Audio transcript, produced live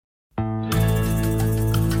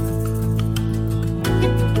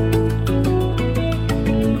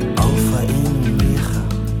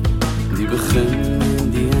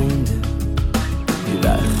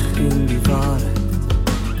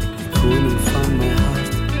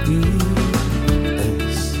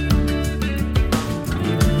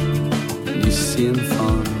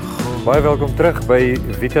Baie welkom terug by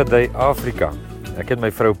Vita Dei Afrika. Ek en my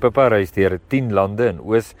vrou Pippa reis deur 10 lande in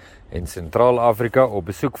Oos- en Sentraal-Afrika op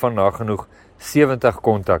besoek van nagenoeg 70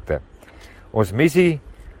 kontakte. Ons missie: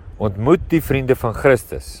 ontmoet die vriende van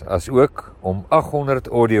Christus, as ook om 800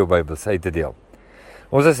 audiobybels uit te deel.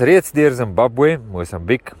 Ons is reeds deur Zimbabwe,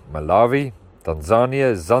 Mosambiek, Malawi,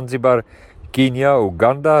 Tanzanië, Zanzibar, Kenia,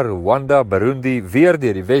 Uganda, Rwanda, Burundi, weer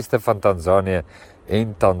deur die weste van Tanzanië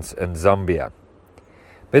en tans in Zambia.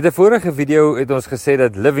 Met 'n vorige video het ons gesê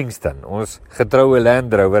dat Livingstone, ons getroue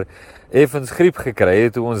Land Rover, effens griep gekry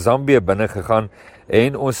het toe ons Zambië binne gegaan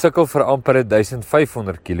en ons sukkel vir amper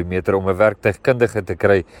 1500 km om 'n werktuigkundige te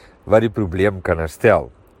kry wat die probleem kan herstel.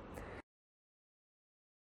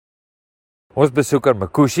 Ons besoeker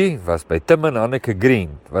Makushi was by Tim en Anneke Green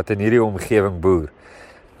wat in hierdie omgewing boer.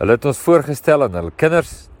 Hulle het ons voorgestel aan hulle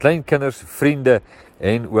kinders, kleinkinders, vriende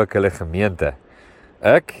en ook hulle gemeente.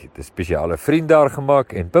 Ek het 'n spesiale vriend daar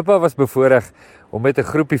gemaak en Pippa was bevoorreg om met 'n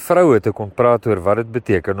groepie vroue te kon praat oor wat dit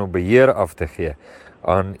beteken om beheer af te gee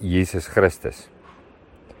aan Jesus Christus.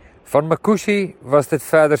 Van Makushi was dit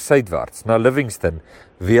verder suidwaarts na Livingstone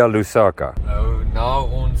via Lusaka. Nou,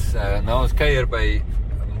 na ons kuier by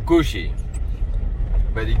Makushi,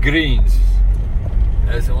 by die Greens,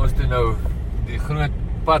 is ons toe nou die groot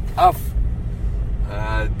pad af,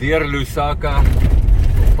 deur Lusaka,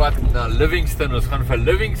 op pad na Livingstone. Ons gaan van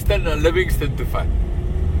Livingstone na Livingstone toe vat.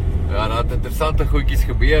 Ja, daar het interessante goedjies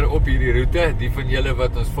gebeur op hierdie route. Die van julle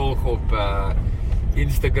wat ons volg op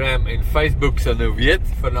Instagram en Facebook sal nou weet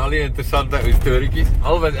van al die interessante ou storieetjies.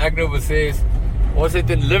 Al wat ek nou wil sê is, ons het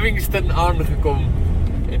in Livingstone aangekom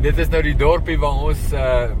en dit is nou die dorpie waar ons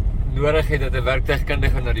nodig het dat 'n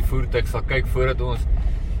werktuigkundige na die voertuig sal kyk voordat ons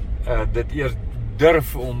dit eers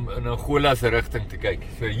durf om in Angola se rigting te kyk.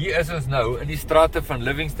 So hier is ons nou in die strate van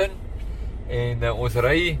Livingstone en ons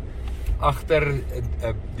ry agter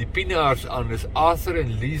die Pienaars aan. Dis Arthur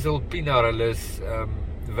en Liesel Pienaar. Hulle is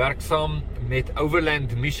werksaam met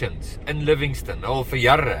Overland Missions in Livingstone al vir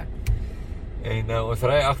jare. En ons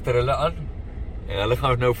ry agter hulle aan en hulle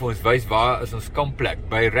gaan nou vir ons wys waar is ons kampplek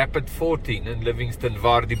by Rapid 14 in Livingstone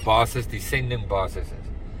waar die basis, die sending basis is.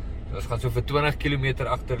 So ons gaan so vir 20 km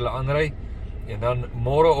agter hulle aanry. En dan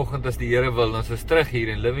môreoggend as die Here wil, ons is terug hier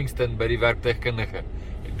in Livingstone by die werktuigkundige.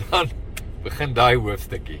 En dan begin daai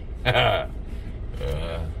hoofstukkie. Ja,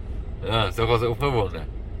 so was opgewonde.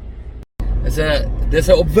 Dis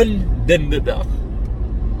 'n opwindende dag.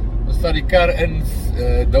 Ons vat die kar in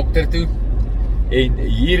dokter toe. En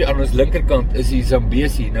hier aan ons linkerkant is die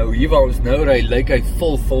Zambesi. Nou hier waar ons nou ry, lyk hy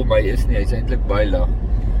vol my is nie. Hy's eintlik baie laag.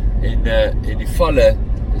 En die valle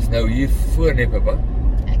is nou hier voor net, Papa.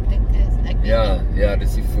 Ja,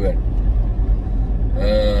 dis hier voor.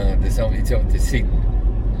 Dis om iets om te sien.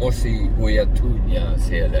 Mossi Oyatunya,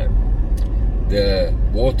 sê hulle. The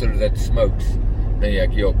water that smokes. Nee,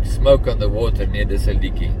 ek jok. Smoke on the water, nee, dis 'n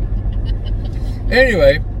liedjie.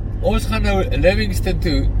 Anyway, ons gaan nou Livingstone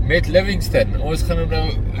toe, met Livingstone. Ons gaan hom nou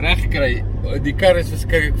reg kry. Die kar is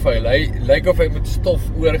verskriklik vuil. Hy lyk of hy met stof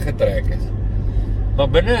oorgetrek is. Maar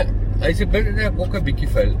binne, hy's binne ook 'n bietjie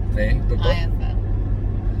vuil, nee, Papa.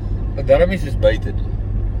 Maar daarom is buite nie.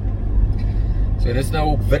 So dis nou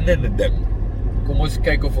 'n opwindende ding. Kom ons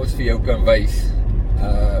kyk of ons vir jou kan wys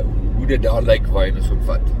hoe dit daar lyk waar jy ons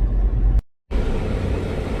opvat.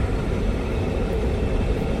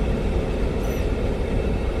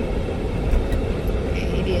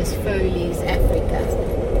 Hierdie is Foley's Africa.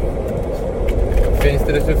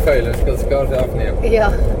 Venster is so vuil, ons kan skaars afneem.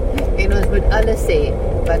 Ja, en ons moet alles sê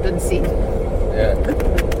wat ons sien. Ja.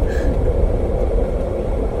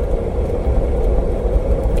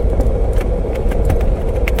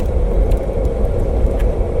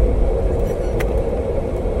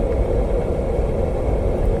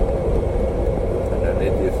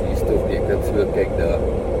 Kyk daar.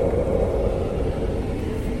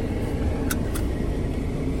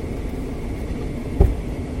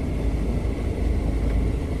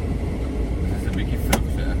 Dit is 'n bietjie vroeg,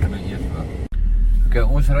 so ek gaan nou eers wag. Okay,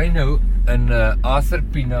 ons ry nou in Arthur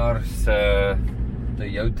Pienaar se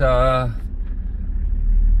Toyota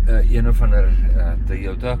een of ander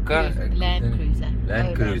Toyota kar.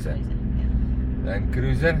 Land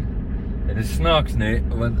Cruiser. En dit is snaaks, nee,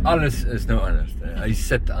 want alles is nou anders. Hy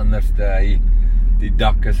sit anders, die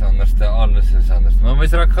dak is anders, alles is anders. Maar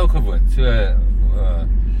mens raak gou gewoond. So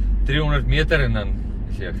 300 meter en dan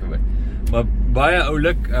is jy gewoond. Maar baie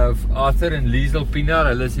oulik, Arthur en Liesel Pienaar,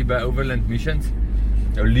 hulle is hier by Overland Missions.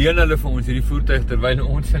 Nou leen hulle vir ons hierdie voertuig terwyl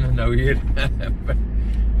ons nou hier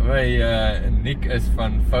by Nick is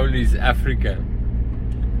van Foley's Afrika.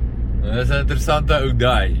 Dit is 'n interessante ou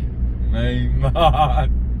daai. My maat.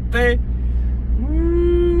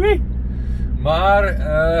 Oei. Maar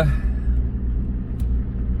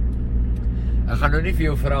ek gaan nou nie vir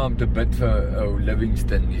jou vra om te bid vir ou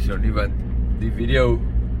Livingstone nie, so nie, want die video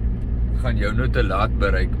gaan jou nou te laat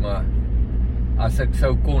bereik, maar as ek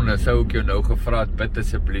sou kon, dan sou ek jou nou gevra het, bid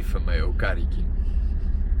asseblief vir my ou karretjie.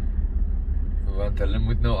 Want hulle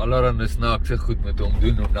moet nou allerhande snaakse goed met hom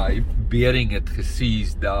doen, om daai bering het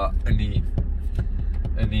gesies daar in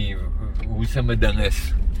die hoe se my ding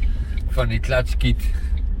is, van die klatskiet.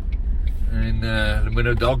 En hulle moet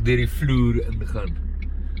nou dalk deur die vloer ingaan.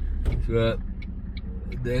 So,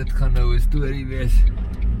 dit gaan nou 'n storie wees.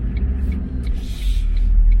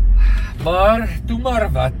 Maar, toe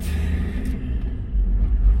maar wat.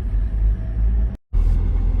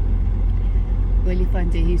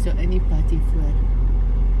 Olifante hier so in die pad hier voor.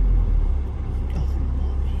 Ag,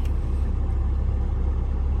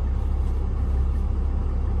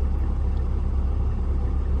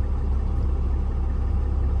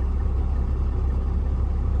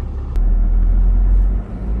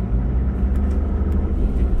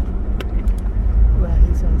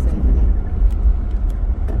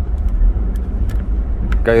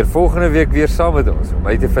 Kuier volgende week weer saam met ons, om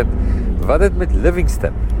uit te vind wat het met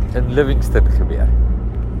Livingstone in Livingstone gebeur.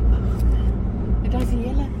 Dit is die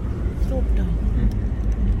hele stop dan.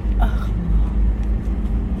 Ag,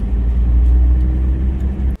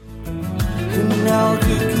 En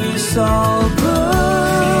elke keer saam